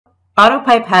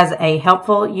AutoPIPE has a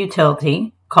helpful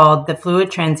utility called the Fluid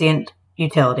Transient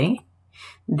utility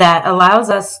that allows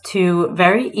us to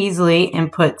very easily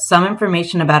input some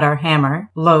information about our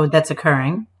hammer load that's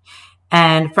occurring.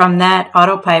 And from that,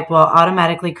 AutoPIPE will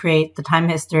automatically create the time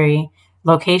history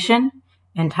location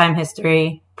and time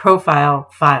history profile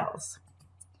files.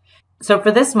 So for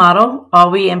this model,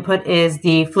 all we input is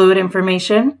the fluid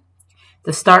information,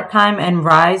 the start time and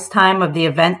rise time of the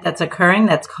event that's occurring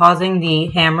that's causing the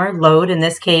hammer load. In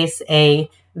this case, a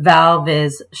valve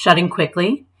is shutting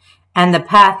quickly, and the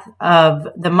path of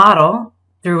the model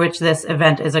through which this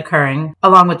event is occurring,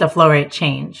 along with the flow rate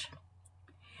change.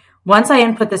 Once I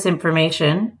input this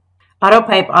information,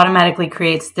 AutoPIPE automatically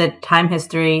creates the time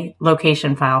history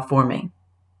location file for me.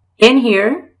 In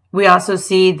here, we also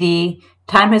see the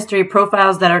time history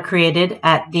profiles that are created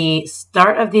at the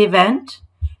start of the event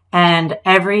and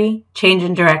every change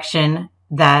in direction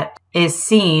that is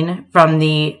seen from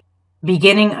the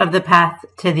beginning of the path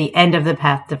to the end of the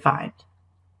path defined.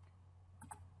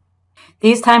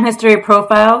 These time history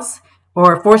profiles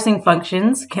or forcing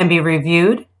functions can be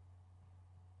reviewed,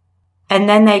 and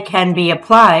then they can be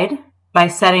applied by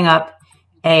setting up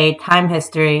a time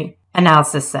history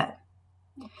analysis set.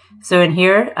 So in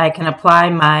here, I can apply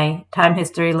my time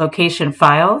history location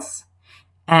files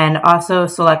and also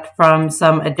select from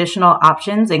some additional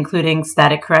options, including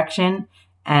static correction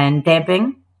and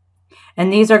damping.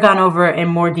 And these are gone over in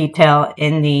more detail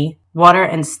in the Water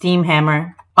and Steam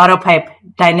Hammer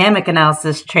AutoPIPE Dynamic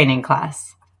Analysis training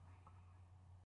class.